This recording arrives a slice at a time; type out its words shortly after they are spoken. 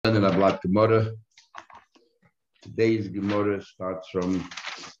And then Ablat Gemara. Today's Gemara starts from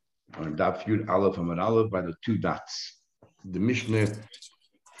Daf Yud Aleph and Aleph by the two dots. The Mishnah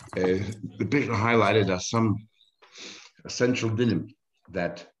highlighted as some essential dinim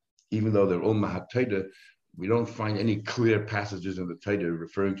that even though they're all Mahat Torah, we don't find any clear passages in the Torah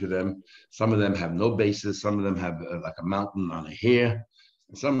referring to them. Some of them have no basis. Some of them have like a mountain on a hair.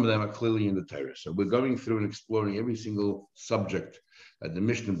 And some of them are clearly in the Torah. So we're going through and exploring every single subject that the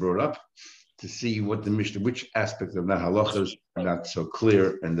Mishnah brought up to see what the Mishnah, which aspects of that halachas are not so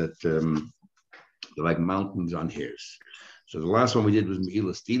clear and that they're like mountains on hairs. So the last one we did was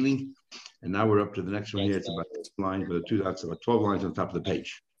Me'ilah stealing, and now we're up to the next one here. It's about 2 lines, but the two dots about 12 lines on top of the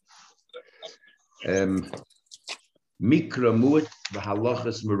page. Mikra mu'at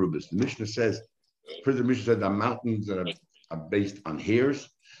v'halachas merubas. The Mishnah says, first the Mishnah said the mountains that are based on hairs,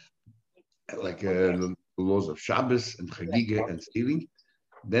 like the laws of Shabbos and Chagigah and stealing.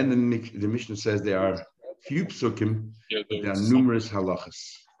 Then the Mishnah says there are few psukim, but there are numerous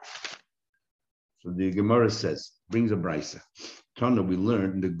halachas. So the Gemara says, brings a brisa. Tana, we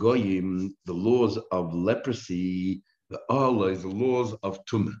learned the goyim, the laws of leprosy, the Allah, the laws of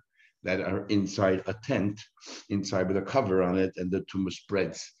tumah that are inside a tent, inside with a cover on it, and the tumah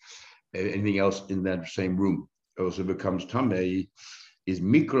spreads. Anything else in that same room also becomes tamei. Is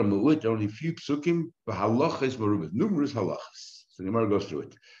mikra mu'ut, only few psukim, but halachas marubas, numerous halachas. So the Gemara goes through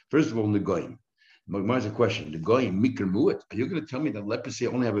it. First of all, the goyim. There's a question. The goyim mikra mu'ut. Are you going to tell me that leprosy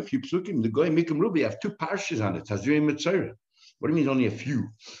only have a few psukim? The goyim mikra mu'ut have 2 parshas on it. Tazri Mitzayra. What do you mean only a few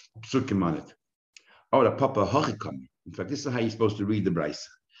psukim on it? Oh, the papa hachikam. In fact, this is how you're supposed to read the brisa.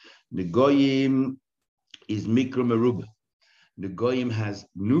 The goyim is mikra meruba. The goyim has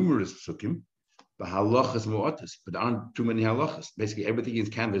numerous psukim. The halachas mu'atas, but there aren't too many halachas. Basically, everything is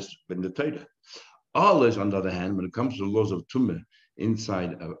canvassed in the Torah. All is, on the other hand, when it comes to the laws of tumah,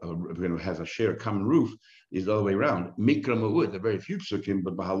 inside has a shared common roof, is the other way around. Mikra mu'ud, there are very few psukim,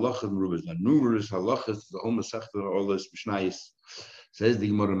 but the halachas merubas, the numerous halachas, the omasachta, all this mishnayis. Says the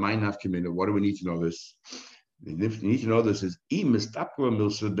Gemara, what do we need to know this? You need to know this is if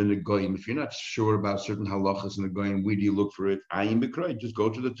you're not sure about certain halachas in the goyim, where do you look for it? Just go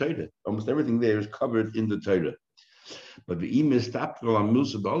to the Torah. Almost everything there is covered in the Torah. But if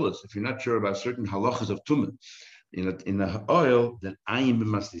you're not sure about certain halachas of tumah in the oil, then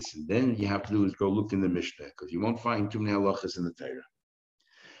then you have to do is go look in the Mishnah, because you won't find too many halachas in the Torah.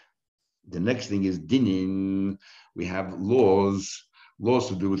 The next thing is dinin. We have laws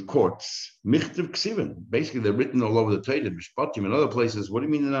to do with courts. Michtav ksivan. Basically, they're written all over the Torah, Mishpatim and other places. What do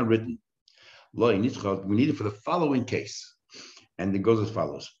you mean they're not written? We need it for the following case. And it goes as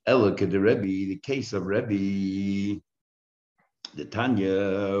follows. Elaka the Rebbe, the case of Rebbe, the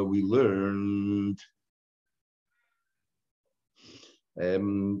Tanya, we learned.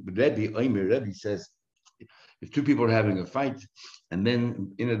 Rebbe says, if 2 people are having a fight, and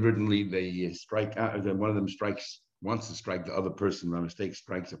then inadvertently they strike out, one of them wants to strike the other person by mistake,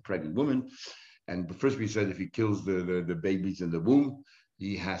 strikes a pregnant woman. And first we said if he kills the babies in the womb,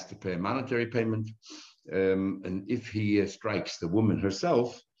 he has to pay a monetary payment. And if he strikes the woman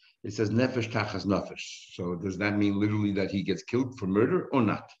herself, it says nefesh tachas nefesh. So does that mean literally that he gets killed for murder or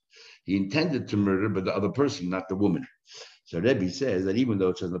not? He intended to murder, but the other person, not the woman. So Rebbe says that even though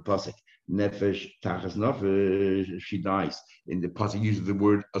it says in the pasuk nefesh tachas nefesh, she dies. In the pasuk uses the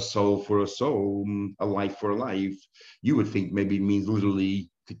word a soul for a soul, a life for a life. You would think maybe it means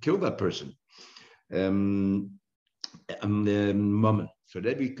literally to kill that person. So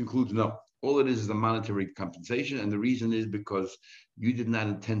Rebbe concludes no. All it is a monetary compensation, and the reason is because you did not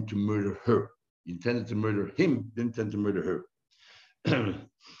intend to murder her. You intended to murder him, didn't intend to murder her.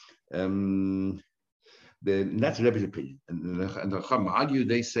 That's Rebbe's opinion. And the Chacham argue,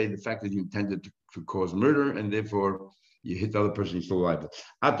 they say the fact that you intended to cause murder, and therefore you hit the other person, you're still alive.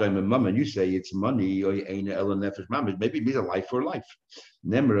 But you say it's money, or maybe it means a life for a life.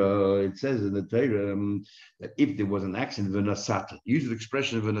 Nemra, it says in the Torah that if there was an accident, v'nasata, use the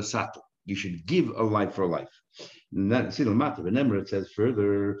expression of v'nasata. You should give a life for a life. And that it says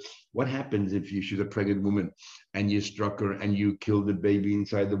further, what happens if she's a pregnant woman and you struck her and you killed the baby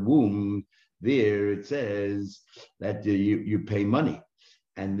inside the womb? There it says that you pay money.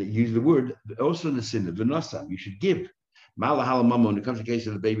 And they use the word also in the sin of v'nasa, you should give. Malahala mama, when it comes to the case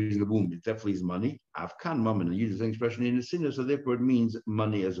of the baby in the womb, it definitely is money. Afkan mama, and use the same expression in the sin, so therefore it means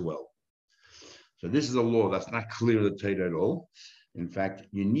money as well. So this is a law that's not clear in the Torah at all. In fact,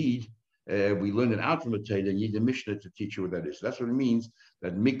 you need, we learned it out from the Torah, you need the Mishnah to teach you what that is. So that's what it means,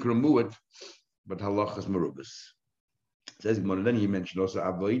 that mikra mu'at, but halachas merubas. Says then he mentioned also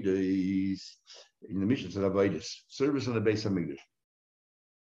avodas. In the Mishnah says avodas, service on the base of Hamikdash.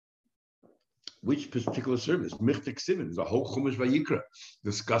 Which particular service? Michtek Sivin. There's a whole Chumash Vayikra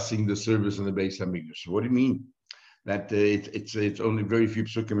discussing the service in the Beis Hamikdash. What do you mean? That it's only very few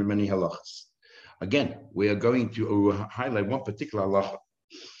psukim and many halachas. Again, we are going to highlight one particular halacha,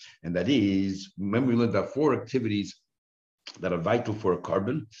 and that is, remember we learned that 4 activities that are vital for a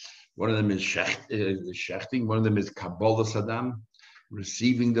carbon. One of them is shechting, one of them is Kabbalah Saddam,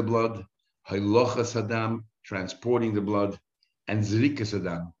 receiving the blood, Hailocha Saddam, transporting the blood, and Zrika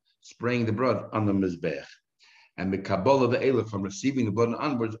Saddam, spraying the blood on the Mizbech. And the Kabbalah, the Elah, from receiving the blood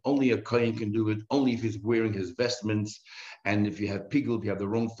onwards, only a Kohen can do it, only if he's wearing his vestments. And if you have pigul, if you have the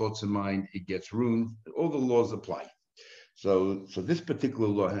wrong thoughts in mind, it gets ruined. All the laws apply. So this particular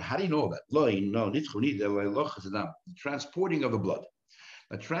law, how do you know that? The transporting of the blood.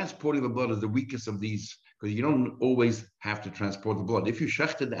 The transporting of the blood is the weakest of these, because you don't always have to transport the blood. If you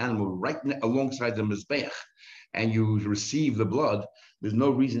shechted the animal right alongside the Mizbeach and you receive the blood, there's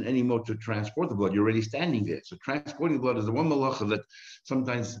no reason anymore to transport the blood. You're already standing there. So transporting the blood is the one malacha that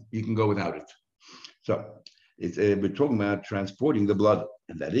sometimes you can go without it. So we're talking about transporting the blood,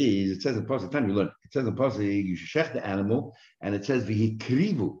 and that is, it says in Pasuk, time you learn, it says in Pasuk, you should shech the animal, and it says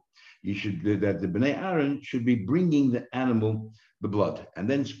v'hikrivu, you should, that the Bnei Aaron should be bringing the animal the blood, and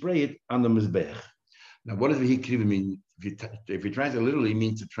then spray it on the Mizbech. Now, what does v'hikrivu mean? If you translate it literally, it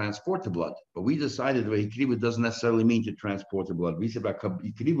means to transport the blood. But we decided v'hikrivu doesn't necessarily mean to transport the blood. We said about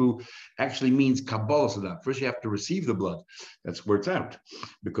v'hikrivu actually means Kabbalah Saddam. First, you have to receive the blood. That's where it's out.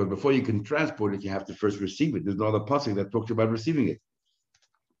 Because before you can transport it, you have to first receive it. There's no other pasuk that talks about receiving it.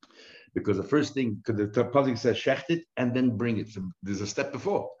 Because the first thing, because the pasuk says shecht it and then bring it. So there's a step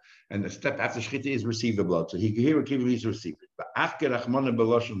before. And the step after shechita is receive the blood. So here means to receive it. But after Rachmana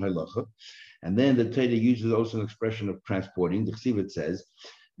b'lashon halacha, and then the Torah uses also an expression of transporting. The Chsiv says,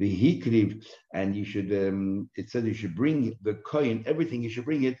 the hikriv, and you should, it says you should bring the kohen, everything, you should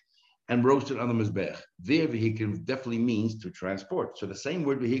bring it and roast it on the Mizbech. There, the hikriv definitely means to transport. So the same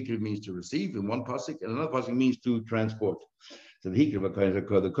word the hikriv means to receive in one pasuk, and another pasuk means to transport. So the hikriv,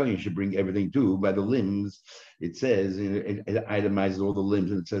 the kohen should bring everything too by the limbs. It says, it itemizes all the limbs,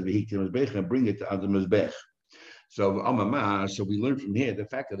 and it says the hikriv Mizbech, and bring it on the Mizbech. So we learn from here the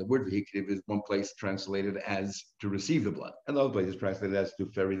fact that the word v'hikriv is one place translated as to receive the blood, and the other place is translated as to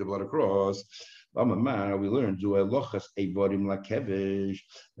ferry the blood across. We learn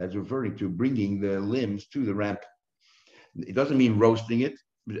that's referring to bringing the limbs to the ramp. It doesn't mean roasting it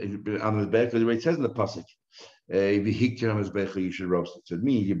on the back, because it says in the pasuk, you should roast it. So it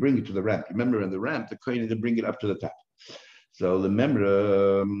means you bring it to the ramp. Remember, in the ramp, the kohen to bring it up to the top. So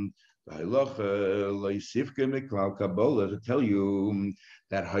remember. To tell you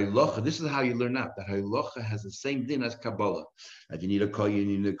that Hailocha, this is how you learn out, that Hailocha has the same din as Kabbalah. That you need a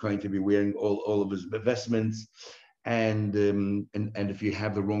kohen to be wearing all of his vestments, and if you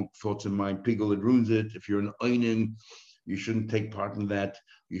have the wrong thoughts in mind, pigul, it ruins it. If you're an oinen, you shouldn't take part in that.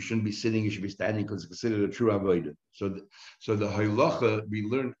 You shouldn't be sitting, you should be standing, because it's considered a true avodah. So the Hailocha we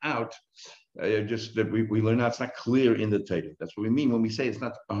learn out. Just that we learn out, it's not clear in the Torah. That's what we mean when we say it's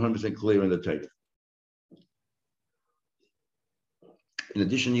not 100% clear in the Torah. In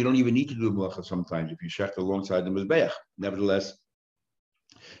addition, you don't even need to do malacha sometimes if you shech alongside the Mizbeach. Nevertheless,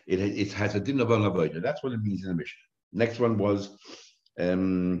 it has a din of avodah. That's what it means in the Mishnah. Next one was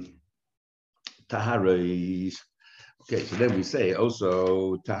taharais. Okay, so then we say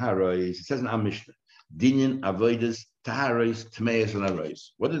also taharais. It says in our Mishnah, dinyan avodas taharais, tmeis, and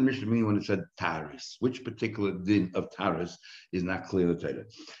arais. What did the Mishnah mean when it said taharais? Which particular din of taharais is not clear in the Torah?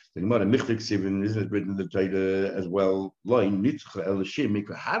 The Gemara Michtek Sivin, isn't it written in the Torah as well?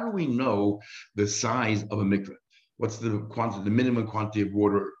 How do we know the size of a mikveh? What's the quantity, the minimum quantity of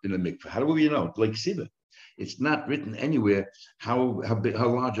water in a mikveh? How do we know? Like Siva. It's not written anywhere how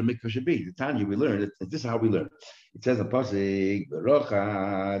large a mikveh should be. The Tanya we learn, this is how we learn. It says a pasuk,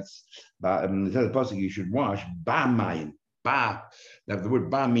 it says a pasuk, you should wash ba mayim. Ba, now the word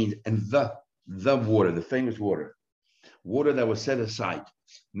ba means and the water, the famous water that was set aside,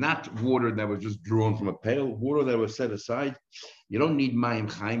 not water that was just drawn from a pail. Water that was set aside. You don't need mayim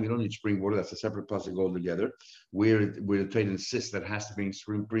chaim. You don't need spring water. That's a separate pasuk altogether. Where the Torah insists that has to be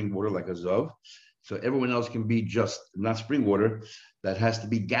spring water like a zov. So everyone else can be just not spring water. That has to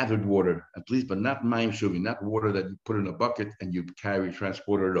be gathered water, at least, but not mayim shuvi, not water that you put in a bucket and you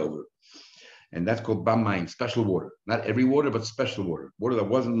transport it over. And that's called ba mayim, special water. Not every water, but special water. Water that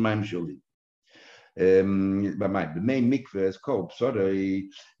wasn't mayim shuvi. The main mikveh is kol psari,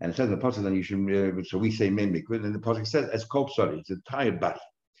 and it says in the pasuk that you should. So we say main mikveh, and the pasuk says as kol psari, it's the entire body.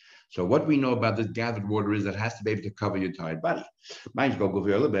 So what we know about this gathered water is that it has to be able to cover your entire body. Mine's going to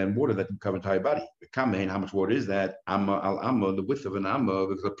go over and water that can cover your entire body. The kamein, how much water is that? Amma al amma, the width of an amma,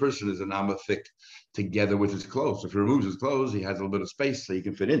 because a person is an amma thick together with his clothes. If he removes his clothes, he has a little bit of space so he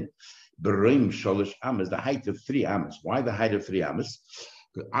can fit in. Berim sholish ammas, the height of 3 ammas. Why the height of 3 ammas?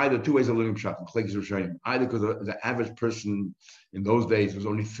 Either two ways of learning pshat. Either because the average person in those days was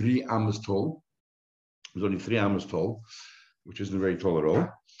only 3 ammas tall. It was only 3 ammas tall, which isn't very tall at all.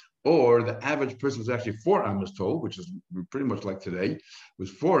 Or the average person was actually 4 ammas tall, which is pretty much like today, was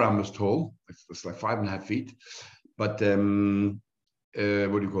 4 ammas tall. It's like 5.5 feet. But what do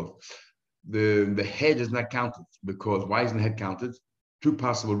you call it? The head is not counted, because why isn't the head counted? 2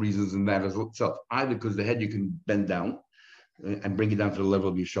 possible reasons in that as itself. Either because the head you can bend down and bring it down to the level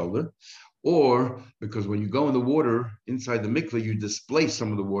of your shoulder, or because when you go in the water inside the mikveh, you displace some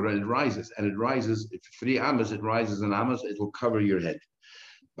of the water and it rises. And it rises, if 3 ammas, it rises in ammas, it will cover your head.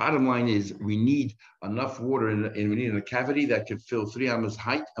 Bottom line is we need enough water and we need a cavity that can fill 3 ammas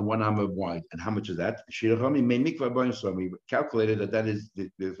height and 1 amma wide. And how much is that? We calculated that is the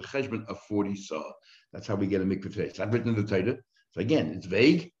cheshbon of 40 saw. That's how we get a mikveh today. So I've written in the Torah. So again, it's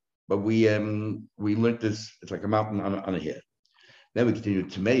vague, but we learned this. It's like a mountain on a hill. Then we continue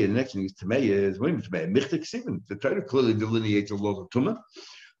to Tameya. The next thing is Tameya. The Torah clearly delineates the laws of Tumah.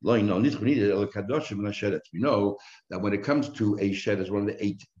 We know that when it comes to a shed, as one of the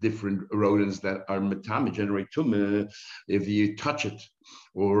 8 different rodents that are matama, generate tumah, if you touch it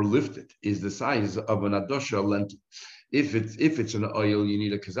or lift it, is the size of an adosha lentil. If it's an oil, you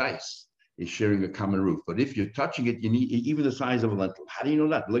need a kazais. It's sharing a common roof. But if you're touching it, you need even the size of a lentil. How do you know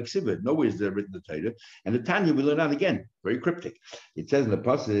that? Like Sibir, nowhere is there written the Torah. And the Tanya, we learn that again, very cryptic. It says in the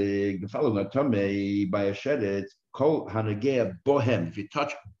pasuk, the following Natame by a shedet, Kol Hanagea Bohem. If you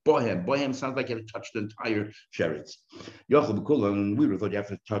touch Bohem sounds like you have to touch the entire sheretz. Yochel B'kulam, we would have thought you have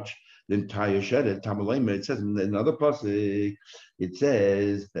to touch the entire shedet. Tamalema, it says in another pasuk, it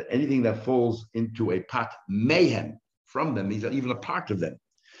says that anything that falls into a pot, mayhem from them, these are even a part of them.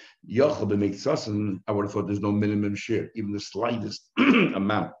 Yochel b'miksasin, I would have thought there's no minimum share, even the slightest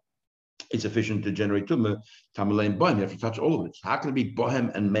amount is sufficient to generate tumah. Tamalem bohem, you have to touch all of it. How can it be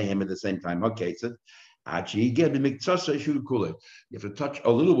bohem and mayhem at the same time? Okay, so you have to touch a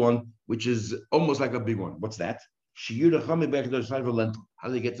little one, which is almost like a big one. What's that? How do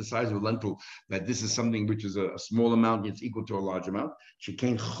they get the size of a lentil? That this is something which is a small amount, it's equal to a large amount.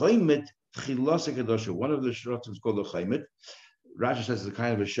 One of the shrots is called a chaymet. Rashi says it's a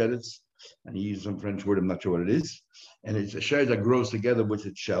kind of a sheretz, and he used some French word, I'm not sure what it is. And it's a sheretz that grows together with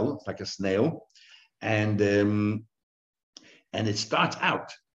its shell. It's like a snail. And it starts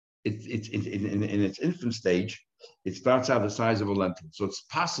out, it's in its infant stage, it starts out the size of a lentil. So it's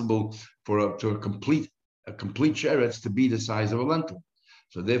possible for a complete sheretz to be the size of a lentil.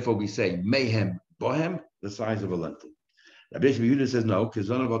 So therefore we say mayhem, bohem, the size of a lentil. Rabbi Yehuda says no, because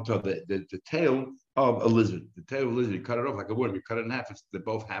the tail of a lizard, you cut it off like a worm, you cut it in half,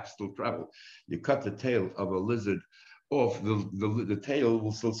 both halves still travel. You cut the tail of a lizard off, the tail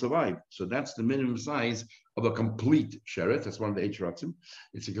will still survive. So that's the minimum size of a complete sheret. That's one of the 8 sheratzim.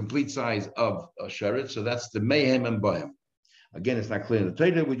 It's a complete size of a sheret. So that's the mayhem and bohem. Again, it's not clear in the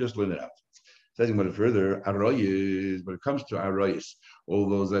Torah, we just learn it out. Saying about it further, arroyes, when it comes to arroyes, all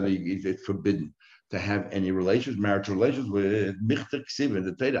those that it's forbidden to have any relations, marital relations with Michter Ksivin.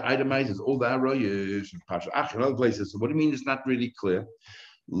 The Torah itemizes all the arroyes, Pasha and other places. So what do you mean it's not really clear?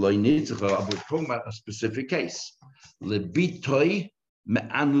 We're talking about a specific case. Lebitoi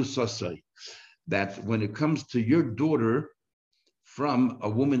me'anusasai. That when it comes to your daughter from a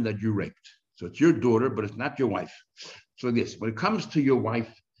woman that you raped. So it's your daughter, but it's not your wife. So this, when it comes to your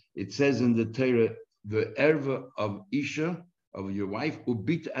wife, it says in the Torah, the erva of Isha, of your wife,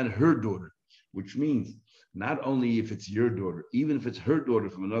 ubita, and her daughter, which means not only if it's your daughter, even if it's her daughter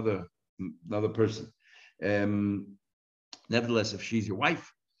from another person. Nevertheless, if she's your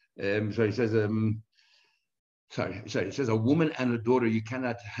wife, it says it says a woman and a daughter you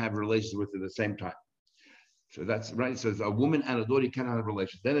cannot have relations with at the same time. So that's right. It says a woman and a daughter you cannot have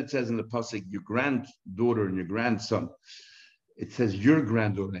relations. Then it says in the pasuk your granddaughter and your grandson. It says your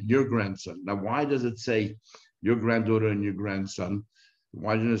granddaughter and your grandson. Now, why does it say your granddaughter and your grandson?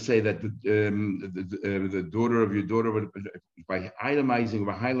 Why didn't it say that the daughter of your daughter, by itemizing,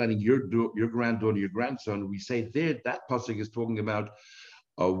 by highlighting your granddaughter, your grandson, we say there that pasuk is talking about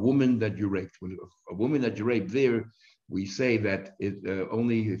a woman that you raped. When a woman that you raped, there we say that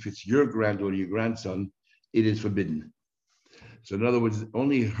only if it's your granddaughter, your grandson, it is forbidden. So in other words,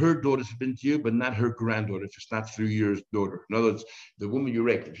 only her daughter is forbidden to you, but not her granddaughter if it's not through your daughter. In other words, the woman you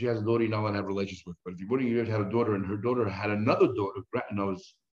raped, if she has a daughter, you're not allowed to have relations with. But if you have a daughter and her daughter had another daughter,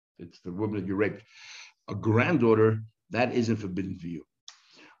 It's the woman that you raped. A granddaughter, that isn't forbidden for you.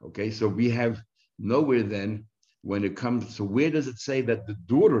 Okay, so we have nowhere then when it comes. So where does it say that the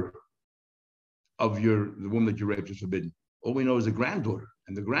daughter of the woman that you raped is forbidden? All we know is the granddaughter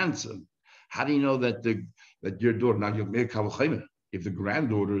and the grandson. How do you know that your daughter, now you're if the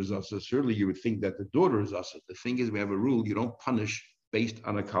granddaughter is also, certainly you would think that the daughter is also. The thing is, we have a rule: you don't punish based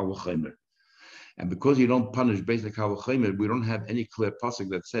on a kal v'chomer. And because you don't punish based on kal v'chomer, we don't have any clear pasuk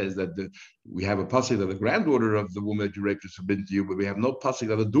that says that we have a pasuk that the granddaughter of the woman that you raped is forbidden to you, but we have no pasuk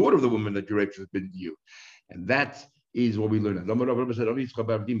that the daughter of the woman that you raped is forbidden to you. And that is what we learn. We learn out from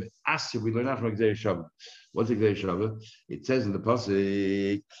Xer Shavah. What's Xer Shavah? It says in the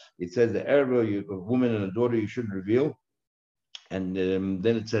pasuk, it says the erva, a woman and a daughter you shouldn't reveal. And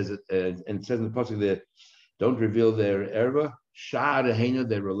then it says, and it says in the pasuk there, don't reveal their erva, sha'ar heina,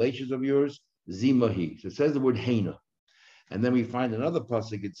 their relations of yours, zimahi. So it says the word heina. And then we find another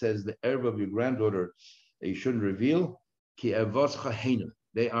pasuk, it says the erva of your granddaughter that you shouldn't reveal, ki evoscha heina.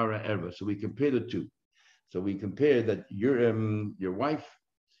 They are an erva. So we compare the two. So we compare that your wife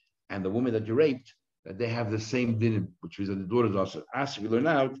and the woman that you raped, that they have the same din, which is that the daughters also. As we learn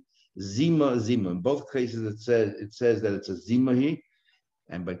out, zima. In both cases, it says that it's a zimahi,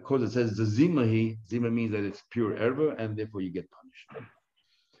 and because it says it's a zimahi, zima means that it's pure erva, and therefore you get punished.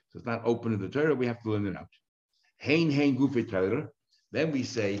 So it's not open to the Torah. We have to learn it out. Hein gufi Torah. Then we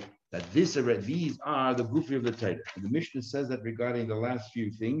say that these are the gufi of the Torah. And the Mishnah says that regarding the last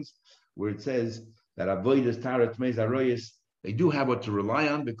few things, where it says that avodas Torah tmeis aroyos, they do have what to rely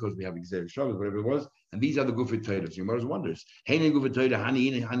on because we have Xer Shavah, whatever it was, and these are the gufi Torah. So Gemara wonders, hein gufi Torah,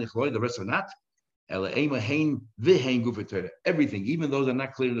 hani chloi, the rest are not. Everything, even those are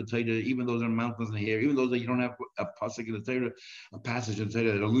not clear in the Torah, even those are mountains in the hair, even those that you don't have a pasuk in the Torah, a passage in the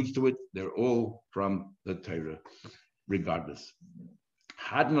Torah that alludes to it, they're all from the Torah, regardless.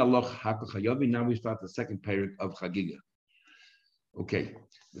 Now we start the second parak of Chagigah. Okay,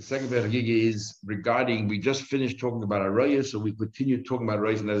 the second parak of Chagigah is regarding, we just finished talking about Arayas, so we continue talking about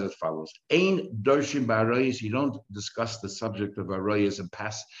Arayas, and that is as follows. Ein Darshim Ba'Arayas, you don't discuss the subject of Arayas and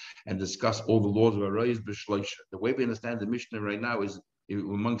pass and discuss all the laws of Arayas b'shloisha. The way we understand the Mishnah right now is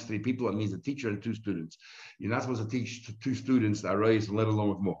amongst three people, it means a teacher and two students. You're not supposed to teach two students Arayas, let alone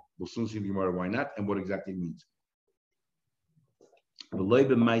with more. We'll soon see why not, and what exactly it means.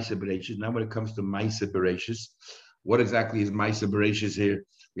 Now when it comes to Maisa Bereshis, what exactly is Maisa Bereshis here?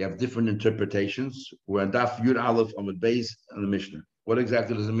 We have different interpretations. We're on Daf Yud Aleph on the base on the Mishnah. What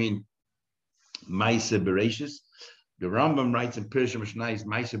exactly does it mean? Maisa Bereshis. The Rambam writes in Pirush Mishnayos,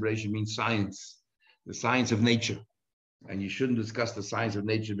 Maisa Bereshis means science, the science of nature. And you shouldn't discuss the science of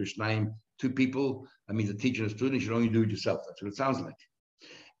nature, Mishnayim, two people. That means a teacher and a student. You should only do it yourself. That's what it sounds like.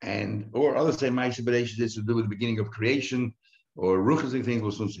 Or others say Maisa Bereshis is to do with the beginning of creation, or ruchas and things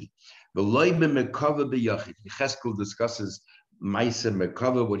we'll soon see. The Loibe Mekava B'Yachid. Cheskel discusses Maisa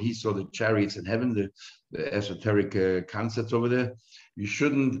Mekava, what he saw the chariots in heaven, the esoteric concepts over there. You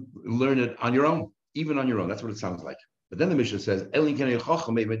shouldn't learn it on your own, even on your own. That's what it sounds like. But then the Mishnah says, but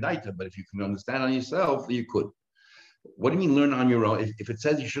if you can understand on yourself, you could. What do you mean learn on your own? If it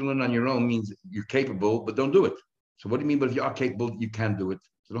says you should learn on your own, means you're capable, but don't do it. So what do you mean? But if you are capable, you can do it.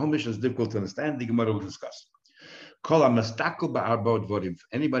 So the whole Mishnah is difficult to understand. The Gemara will discuss. If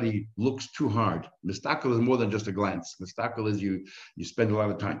anybody looks too hard, mistakel is more than just a glance. Mistakel is you spend a lot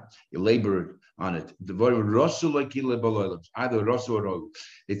of time, you labor on it. Either rosu or rogu.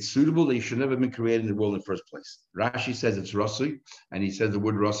 It's suitable that you should never have been created in the world in the first place. Rashi says it's rosu, and he says the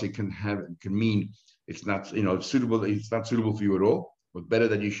word rosu can mean it's not suitable. It's not suitable for you at all. But better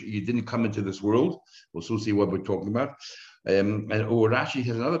that you didn't come into this world. We'll soon see what we're talking about. Or Rashi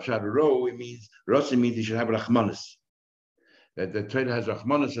has another pshat. It means Rosi means he should have rachmanis. That the Torah has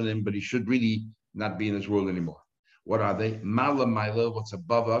rachmanis in him, but he should really not be in this world anymore. What are they? Mala Maila, what's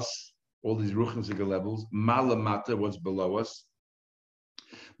above us, all these ruchnisika levels. Mala Mata, what's below us.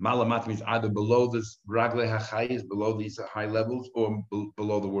 Mala Mata means either below this ragle hachayis, below these high levels, or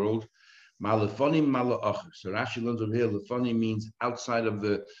below the world. Malafani Mala Achar. So Rashi learns over here. Lafani means outside of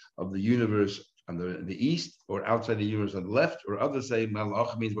the universe on the east, or outside the universe on the left, or others say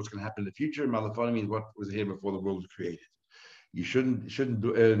Malach means what's going to happen in the future. Malafani means what was here before the world was created. You shouldn't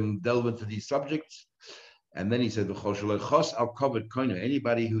delve into these subjects. And then he said, al covered koina.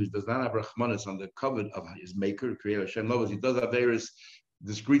 Anybody who does not have rachmanis on the covet of his maker, creator Hashem knows. He does have various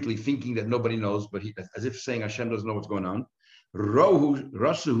discreetly thinking that nobody knows, but he, as if saying Hashem doesn't know what's going on. Again,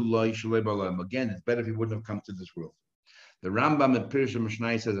 it's better if he wouldn't have come to this world. The Rambam in Pirush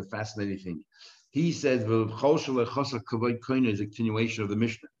Mishnai says a fascinating thing. He says is a continuation of the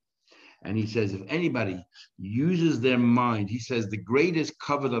Mishnah. And he says, if anybody uses their mind, he says the greatest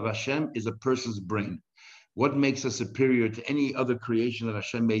covet of Hashem is a person's brain. What makes us superior to any other creation that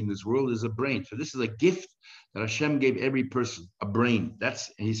Hashem made in this world is a brain. So this is a gift that Hashem gave every person, a brain. And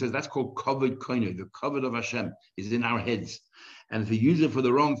he says that's called kavod koine. The kavod of Hashem is in our heads. And if you use it for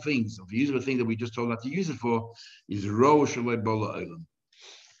the wrong things, if you use it for the thing that we just told not to use it for, is ro shalei bola olam.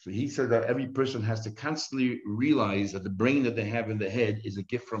 So he said that every person has to constantly realize that the brain that they have in the head is a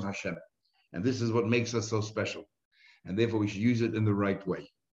gift from Hashem. And this is what makes us so special. And therefore we should use it in the right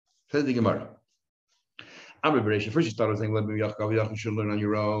way. Says the Gemara. First you started saying, you should learn on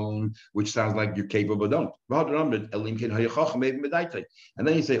your own, which sounds like you're capable, don't. And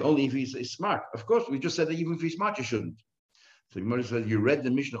then you say, only if he's smart. Of course, we just said that even if he's smart, you shouldn't. So Gemara says, you read the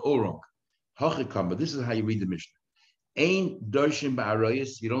Mishnah all wrong. But this is how you read the Mishnah. Ain doshim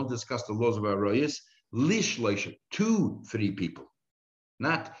ba'arayis, you don't discuss the laws of arayis. Lish loisha, 2-3 people.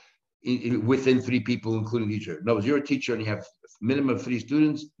 Not within 3 people, including the teacher. No, you're a teacher and you have minimum of 3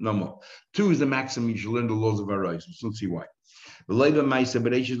 students, no more. 2 is the maximum. You should learn the laws of arayis. We'll soon see why.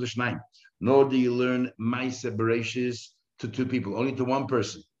 Nor do you learn Maisa Bereshis to 2 people, only to 1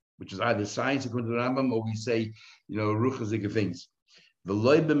 person, which is either science according to the Rambam, or we say, ruchazika things. The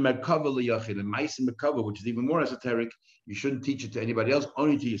loibe merkava liyachid, and Maisa merkava, which is even more esoteric, you shouldn't teach it to anybody else,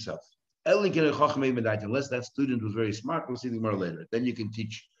 only to yourself. Unless that student was very smart, we'll see the Gemara later. Then you can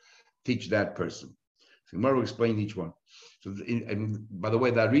teach that person. So Gemara will explain each one. So, and by the way,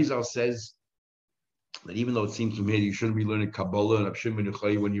 that Rizal says that even though it seems to me you shouldn't be learning Kabbalah and Abshim ben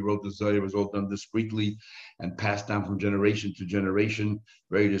Yochai when you wrote the Zohar, it was all done discreetly and passed down from generation to generation,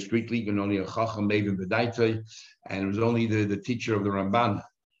 very discreetly, even only a Chacham made in B'daitay, and it was only the teacher of the Ramban,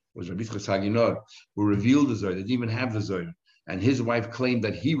 was Rabbi Chagigah Daf, who revealed the Zohar. They didn't even have the Zohar. And his wife claimed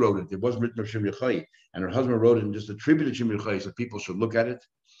that he wrote it. It wasn't written of Shem Yochai, and her husband wrote it and just attributed Shem Yochai, so people should look at it.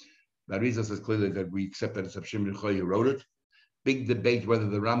 That Rizal says clearly that we accept that it's Shem Yochai who wrote it. Big debate whether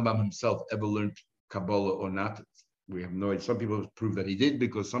the Rambam himself ever learned Kabbalah or not. We have no idea. Some people prove that he did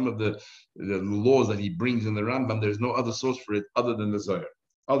because some of the laws that he brings in the Rambam, there's no other source for it other than the Zohar.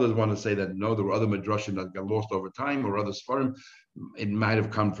 Others want to say that no, there were other midrashim that got lost over time or other sfarim. It might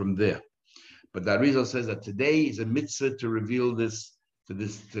have come from there. But that Rizal says that today is a mitzvah to reveal this to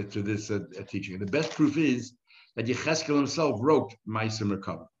this teaching. And the best proof is that Yecheskel himself wrote Ma'aser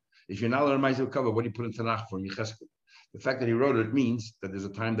Merkava. If you're not learning Ma'aser Merkava, what do you put in Tanakh for Yecheskel? The fact that he wrote it means that there's a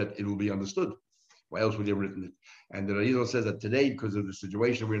time that it will be understood. Why else would he have written it? And the Rizal says that today, because of the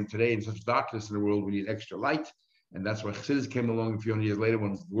situation we're in today, in such darkness in the world, we need extra light. And that's why Chassidus came along a few hundred years later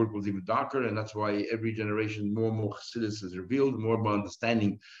when the work was even darker. And that's why every generation more and more Chassidus is revealed, more and more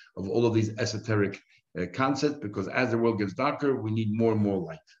understanding of all of these esoteric concepts, because as the world gets darker, we need more and more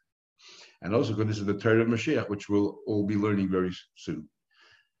light. And also because this is the Torah of Mashiach, which we'll all be learning very soon.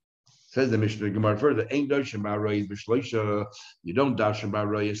 Says the Mishnah Gemara further, "Ain't darshan ba'arayis b'shloisha." You don't darshan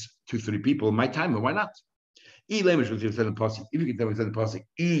ba'arayis 2-3 people. My time, why not? If you can tell me, it says in the pasuk,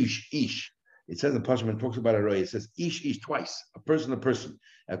 ish. It says in the pasuk when it talks about arayis, it says ish twice, a person,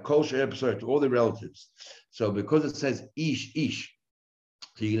 a kol she'er b'sarah, to all the relatives. So because it says ish,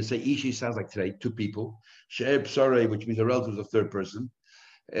 so you're going to say ish sounds like today 2 people, she'er b'sarah, which means a relative is a 3rd person.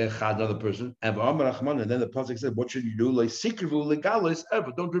 Another person, and then the pasuk said, "What should you do? Like sikrivu legalis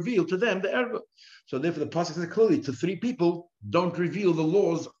erba, don't reveal to them the erba." So therefore, the pasuk says clearly to 3 people, don't reveal the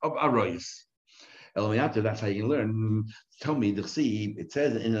laws of arayis. That's how you can learn. Tell me, it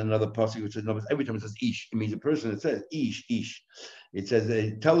says in another pasuk, which says every time it says ish, it means a person. It says ish. It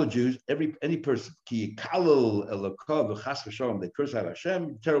says tell the Jews any person ki kalul elakav v'chas v'shalom, they curse out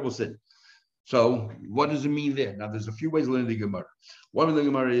Hashem, terrible sin. So what does it mean there? Now, there's a few ways to learn the Gemara. One of the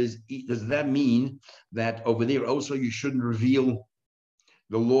Gemara is, does that mean that over there also you shouldn't reveal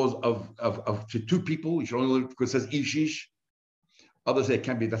the laws of to 2 people? You should only learn because it says ish. Others say it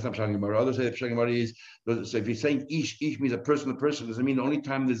can't be, that's not Pshat Gemara. Others say the Pshat Gemara is, so if you're saying ish means a person, does it mean the only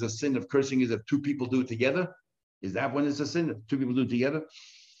time there's a sin of cursing is if 2 people do it together? Is that when it's a sin, if 2 people do it together?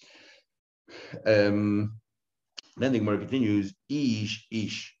 Then the Gemara continues, ish.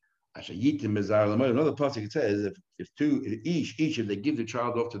 Another pasuk it says if 2 each if they give the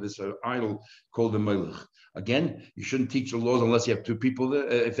child off to this idol called the melech. Again, you shouldn't teach the laws unless you have 2 people there.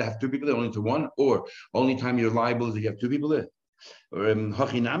 If they have 2 people there, only to 1, or only time you're liable is if you have 2 people there.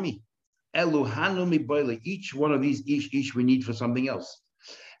 Hachinami, eluhanu miboile. Each one of these each we need for something else,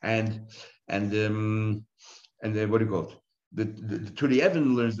 and what do you call it? The Turi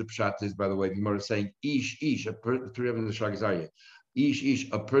Evan learns the pshat is, by the way, the Gemara is saying ish Turi Evan the Shagizariah. Ish,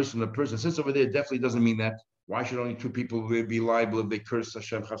 a person. Since over there definitely doesn't mean that. Why should only 2 people be liable if they curse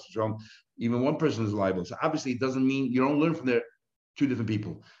Hashem? Even 1 person is liable. So obviously it doesn't mean you don't learn from there. two different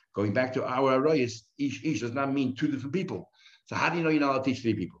people. Going back to our arroyos, ish does not mean two different people. So how do you know you're not allowed to teach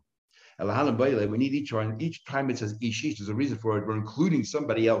three people? We need each one. Each time it says ish, there's a reason for it. We're including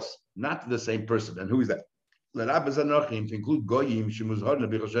somebody else, not the same person. And who is that? To include goyim,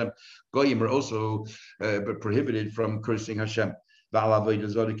 goyim are also prohibited from cursing Hashem.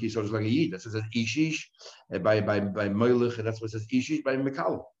 That says ishish by moilech, and that's what it says ishish by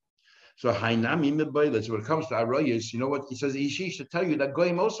mekal. So hainami mebayla. So when it comes to arayos, you know what he says ishish to tell you that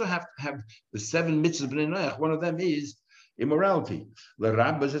goyim also have to have the 7 mitzvahs b'nei noach. One of them is immorality. The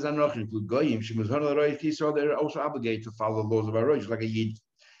Rabbah says anoch include goyim. So they're also obligated to follow the laws of arayos like a yid.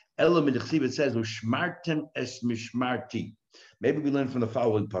 It says ushmartem es mishmarti. Maybe we learn from the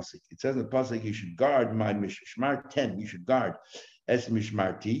following pasuk. It says in the pasuk, you should guard my mishmartem. You should guard es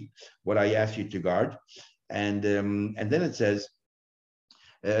mishmarti, what I asked you to guard, and then it says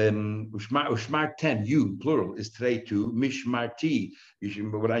ushmartem, you plural is trei two, mishmarti. You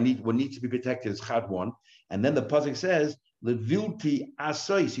should, what needs to be protected is chad one, and then the pasuk says levilti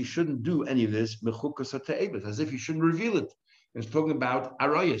asois. You shouldn't do any of this mechukas ha'te'evet, as if you shouldn't reveal it. It's talking about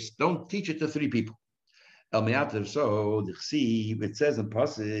arayos. Don't teach it to 3 people. El me'atev. So it says in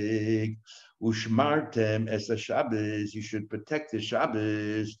pasuk, ushmartem es Shabbos. You should protect the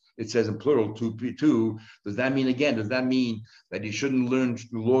Shabbos. It says in plural two. Does that mean that you shouldn't learn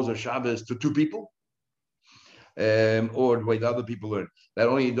the laws of Shabbos to 2 people? Or the way the other people learn that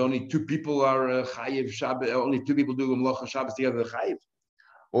only 2 people are chayiv Shabbos. Only 2 people do melacha Shabbos together chayiv.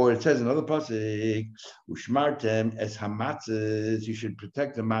 Or it says another pasuk, ushmartem es hamatzes. You should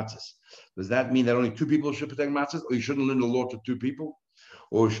protect the matzahs. Does that mean that only 2 people should protect matzahs, or you shouldn't learn the law to 2 people?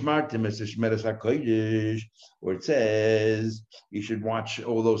 Or ushmartem es shmeres hakodesh. Or it says you should watch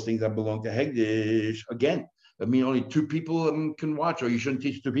all those things that belong to hegdish. Again, I mean only 2 people can watch, or you shouldn't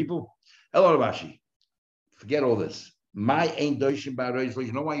teach 2 people. Elo Rashi, forget all this. My ain't doishim ba'arayos.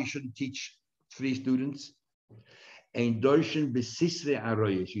 You know why you shouldn't teach 3 students? Ein dorshan besisre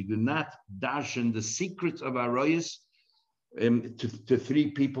arayos. You do not darshan the secrets of arayos to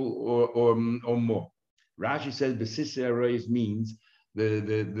 3 people or more. Rashi says besisre arayos means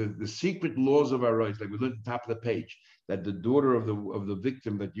the secret laws of arayos, like we looked at the top of the page, that the daughter of the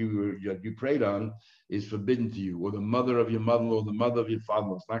victim that you prayed on is forbidden to you, or the mother of your mother, or the mother of your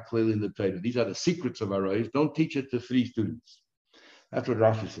father. It's not clearly in the Torah. These are the secrets of arayos. Don't teach it to 3 students. That's what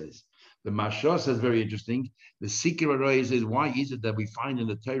Rashi says. The Mashah says very interesting. The secret of arayos is, why is it that we find in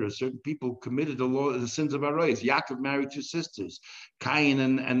the Torah certain people committed the sins of arayos? Yaakov married 2 sisters. Cain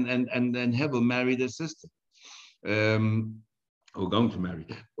and Hevel married a sister. Or going to marry.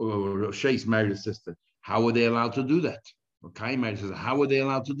 Or Shais married a sister. How were they allowed to do that? Or Cain married a sister. How were they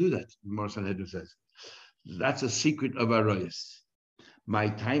allowed to do that? Mar Sanhedrin says. That's a secret of arayos. My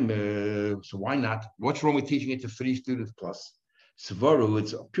time. So why not? What's wrong with teaching it to 3 students plus? Svaru,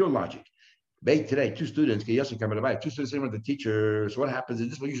 it's pure logic. Today, 2 students, 2 students in with the teacher. So what happens is,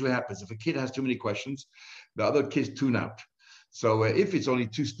 this is what usually happens. If a kid has too many questions, the other kids tune out. So if it's only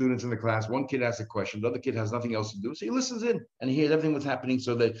 2 students in the class, one kid asks a question, the other kid has nothing else to do. So he listens in and he hears everything that's happening,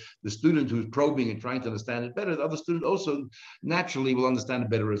 so that the student who's probing and trying to understand it better, the other student also naturally will understand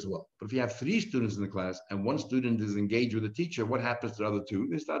it better as well. But if you have 3 students in the class and one student is engaged with the teacher, what happens to the other 2?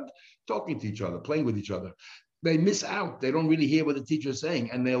 They start talking to each other, playing with each other. They miss out. They don't really hear what the teacher is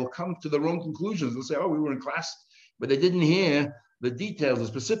saying, and they'll come to the wrong conclusions. They'll say, oh, we were in class, but they didn't hear the details, the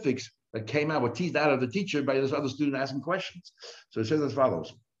specifics that came out, were teased out of the teacher by this other student asking questions. So it says as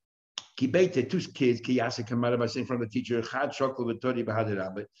follows. Kibete, 2 kids, kiyasa kamara, by saying from the teacher, chad shokol v'tori b'hadir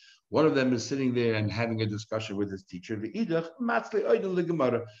rabbi. One of them is sitting there and having a discussion with his teacher, and the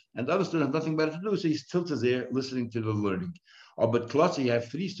other student has nothing better to do, so he tilts there listening to the learning. Oh, but Klotz, you have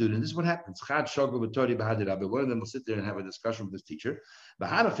 3 students. This is what happens. One of them will sit there and have a discussion with his teacher. The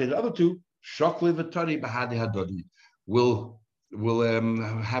other 2, will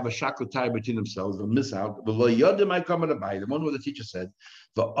have a shakla between themselves. They'll miss out. The one where the teacher said,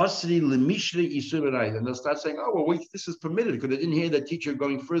 and they'll start saying, oh, well, wait, this is permitted, because they didn't hear the teacher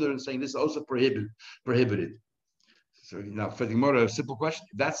going further and saying this is also prohibited. So now, for the more a simple question,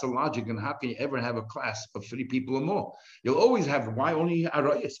 if that's the logic, and how can you ever have a class of 3 people or more? You'll always have, why only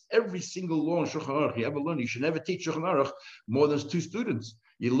arayos? Every single law in Shulchan Aruch you ever learn, you should never teach Shulchan Aruch more than 2 students.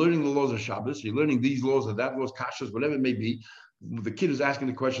 You're learning the laws of Shabbos, you're learning these laws or that laws, kashas, whatever it may be. The kid is asking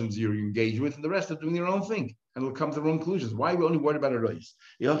the questions you're engaged with, and the rest are doing their own thing, and will come to the wrong conclusions. Why are we only worried about arayos?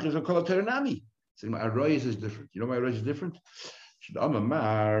 Arayos is different. You know why arayos is different?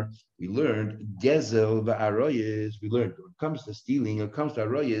 we learned gezel va'aroyes. We learned when it comes to stealing, when it comes to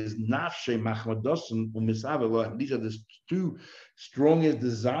aroyes, nafshe machmadosun u'misavelah. These are the two strongest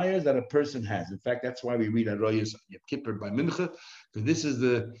desires that a person has. In fact, that's why we read aroyes Yom Kippur by Mincha, because this is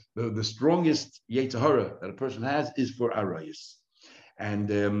the strongest yetzer hara that a person has is for aroyes, and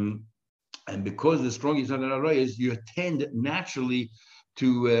because the strongest yetzer hara is, you tend naturally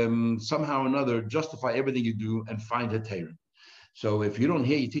to somehow or another justify everything you do and find a Torah. So if you don't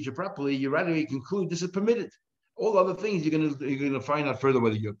hear your teacher properly, you rather conclude this is permitted. All other things you're gonna find out further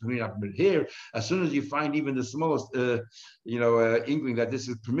whether you're permitted or not permitted. Here, as soon as you find even the smallest inkling that this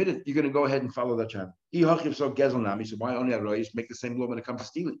is permitted, you're gonna go ahead and follow that channel. So why only Aroyis make the same law when it comes to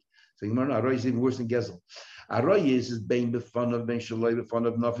stealing? So you know Aroyis is even worse than Gezel. Aroyis is being befun of, being shaloi befun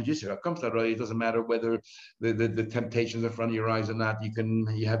of nafijis. When it comes to Aroyis, it doesn't matter whether the temptations in front of your eyes or not.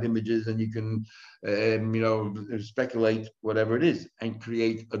 You have images and you can speculate whatever it is and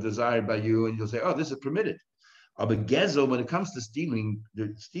create a desire by you, and you'll say, oh, this is permitted. But gezel, when it comes to stealing,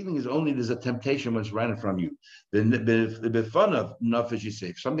 stealing is only there's a temptation when it's right in front of you. The fun of nafesh, you say,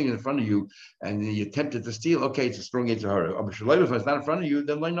 if something is in front of you and you're tempted to steal, okay, it's a strong yetzer hara. If it's not in front of you,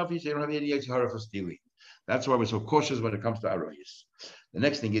 then like nafesh, you don't have any yetzer hara for stealing. That's why we're so cautious when it comes to aroyas. The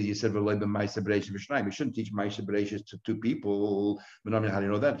next thing is you said we shouldn't teach ma'aser bereishis to two people. How do you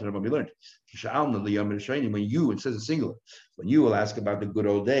know that? That's what we learned. When you, it says a singular, when you will ask about the good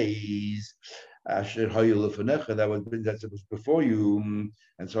old days, that was before you,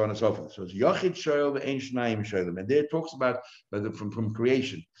 and so on and so forth. So it's Yachid Shoyl ve'ein Shnayim Shoylim, and there it talks about from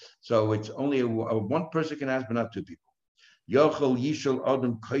creation. So it's only one person can ask, but not two people. Yachol Yishol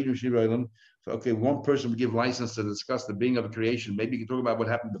Adam Kaidum Shiroilim. So okay, one person would give license to discuss the being of creation. Maybe you can talk about what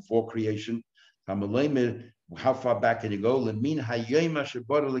happened before creation. How far back can you go? The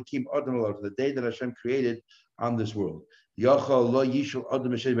day that Hashem created on this world.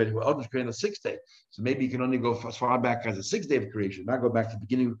 Adam was created on the sixth day. So maybe you can only go as far back as the sixth day of creation, not go back to the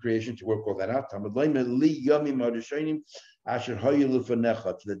beginning of creation to work all that out. To the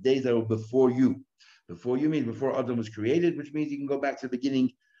days that were before you. Before you means before Adam was created, which means you can go back to the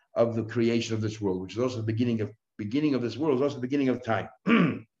beginning of the creation of this world, which is also the beginning of this world, is also the beginning of time.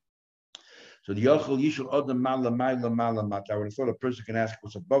 So the Yachol Yishul Adam Mala Mala Mala Mata. I would have thought a person can ask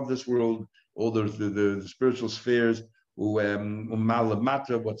what's above this world, all the spiritual spheres, Mala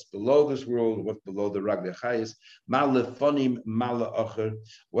Mata, what's below this world, what's below the Ragle Chayis, Mala Fonim, Mala Acher,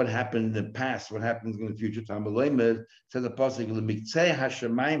 what happened in the past, what happens in the future. Tamalemed says the pasuk L'Miktzei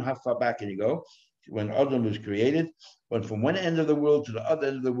Hashemayim. How far back can you go? When Adam was created, went from one end of the world to the other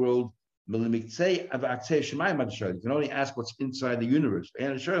end of the world. You can only ask what's inside the universe,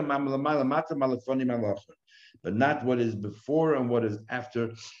 but not what is before and what is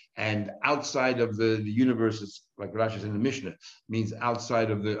after. And outside of the universe, is like Rashi says in the Mishnah, means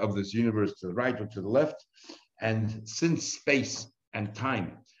outside of this universe to the right or to the left. And since space and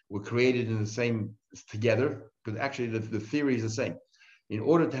time were created in the same together, because actually the theory is the same. In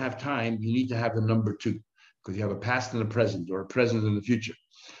order to have time, you need to have the number two, because you have a past and a present, or a present and a future.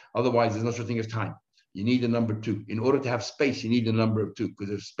 Otherwise, there's no such thing as time. You need the number two. In order to have space, you need the number of two, because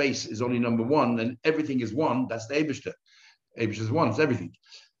if space is only number one, then everything is one. That's the Eibishter. Eibishter is one. It's everything.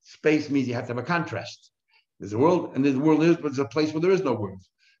 Space means you have to have a contrast. There's a world, and the world is, but there's a place where there is no world.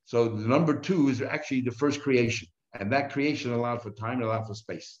 So the number two is actually the first creation, and that creation allowed for time and allowed for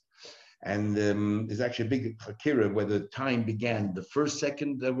space. And there's actually a big hakira whether time began the first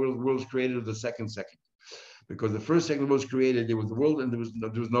second the world was created or the second. Because the first second was created, there was the world and there was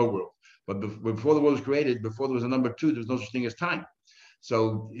no world. But before the world was created, before there was a number two, there was no such thing as time.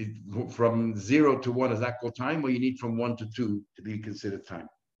 So from 0 to 1, is that called time? Or you need from 1 to 2 to be considered time?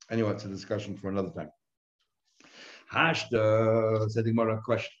 Anyway, it's a discussion for another time. Hashda, said the Gemara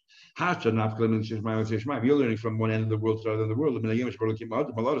question. If you're learning from one end of the world to the other end of the world, why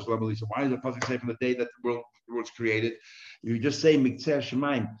is the pasuk say from the day that the world's created? You just say Miktzeh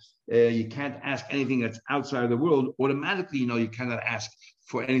Shemaim. You can't ask anything that's outside of the world. Automatically, you cannot ask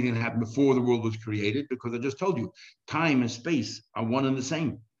for anything that happened before the world was created, because I just told you, time and space are one and the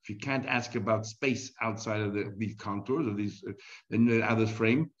same. If you can't ask about space outside of these contours or these in the other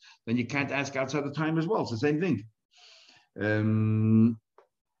frame, then you can't ask outside the time as well. It's the same thing.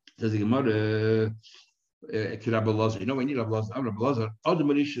 Says the Gemara, when you Rabbi Lazar,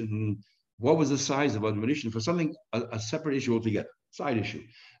 what was the size of Adam for something, a separate issue altogether, side issue.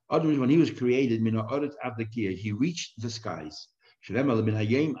 Adam, when he was created, he reached the skies. The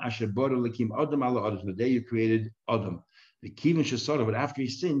day you created Adam. But after he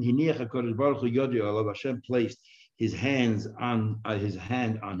sinned, Hashem placed his hand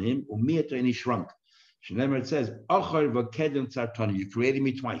on him, and he shrunk. It says, you created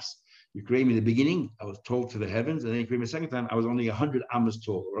me twice. You created me in the beginning, I was tall to the heavens, and then you created me the second time, I was only 100 amas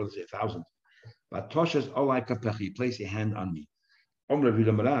tall, or let's say 1,000. But Toshas Olai Kapechi, place your hand on me. Omra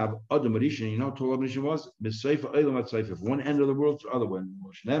Vidam Rav, Adam Marishan, you know what Torah Marishan was? Misaifa Olam at Saifa, from one end of the world to the other one.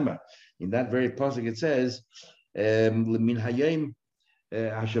 In that very pasuk it says, Min Hayim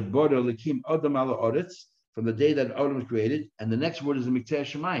Hashabora Lekim Adam Ala Oretz, from the day that Adam was created, and the next word is the Mikteh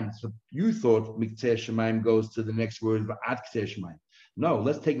Shemaim. So you thought Mikteh Shemaim goes to the next word, Va'at Kteh Shemaim. No,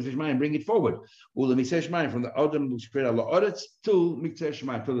 let's take Mikteh Shemaim and bring it forward. Ula Mikteh Shemaim, from the Adam was created Ala Oretz to Mikteh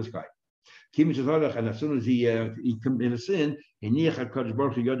Shemaim, to the sky. And as soon as he committed a sin, Hashem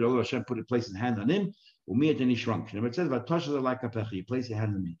put a place his hand on him, and he shrunk. And it says, you place your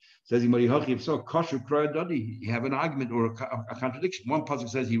hand on me. It says, if so, you have an argument or a contradiction. One pasuk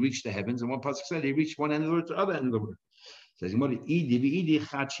says he reached the heavens, and one pasuk said he reached one end of the word to the other end of the word. It says,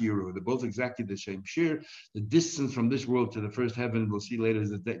 they're both exactly the same shir. The distance from this world to the first heaven, we'll see later,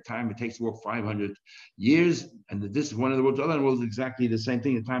 is the time it takes to walk 500 years. And the distance one of the world to the other world is exactly the same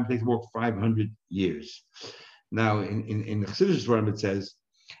thing. The time it takes to walk 500 years. Now, in the Chassidus Forum, it says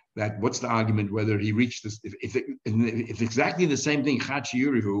that what's the argument whether he reached this? If exactly the same thing, what's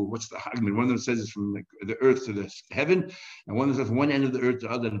the argument? One of them says it's from the earth to the heaven, and one of them says one end of the earth to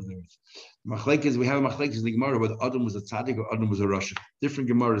the other end of the earth. Machlekes, we have a machlekes in the Gemara whether Adam was a tzaddik or Adam was a rasha. Different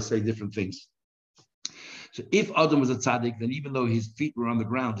Gemaras say different things. So if Adam was a tzaddik, then even though his feet were on the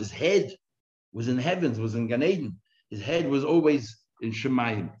ground, his head was in heavens, was in Gan Eden. His head was always in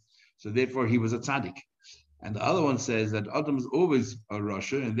Shemayim. So therefore he was a tzaddik. And the other one says that Adam was always a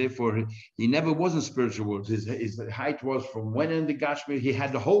rasha, and therefore he never was in spiritual world. His height was from one end of Gashmi, he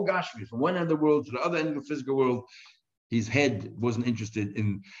had the whole Gashmi, from one end of the world to the other end of the physical world. His head wasn't interested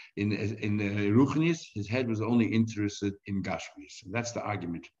in Ruchnis. His head was only interested in Gashmis. And that's the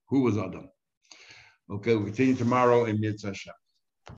argument. Who was Adam? Okay, we'll continue tomorrow in Mitzvah Hashem.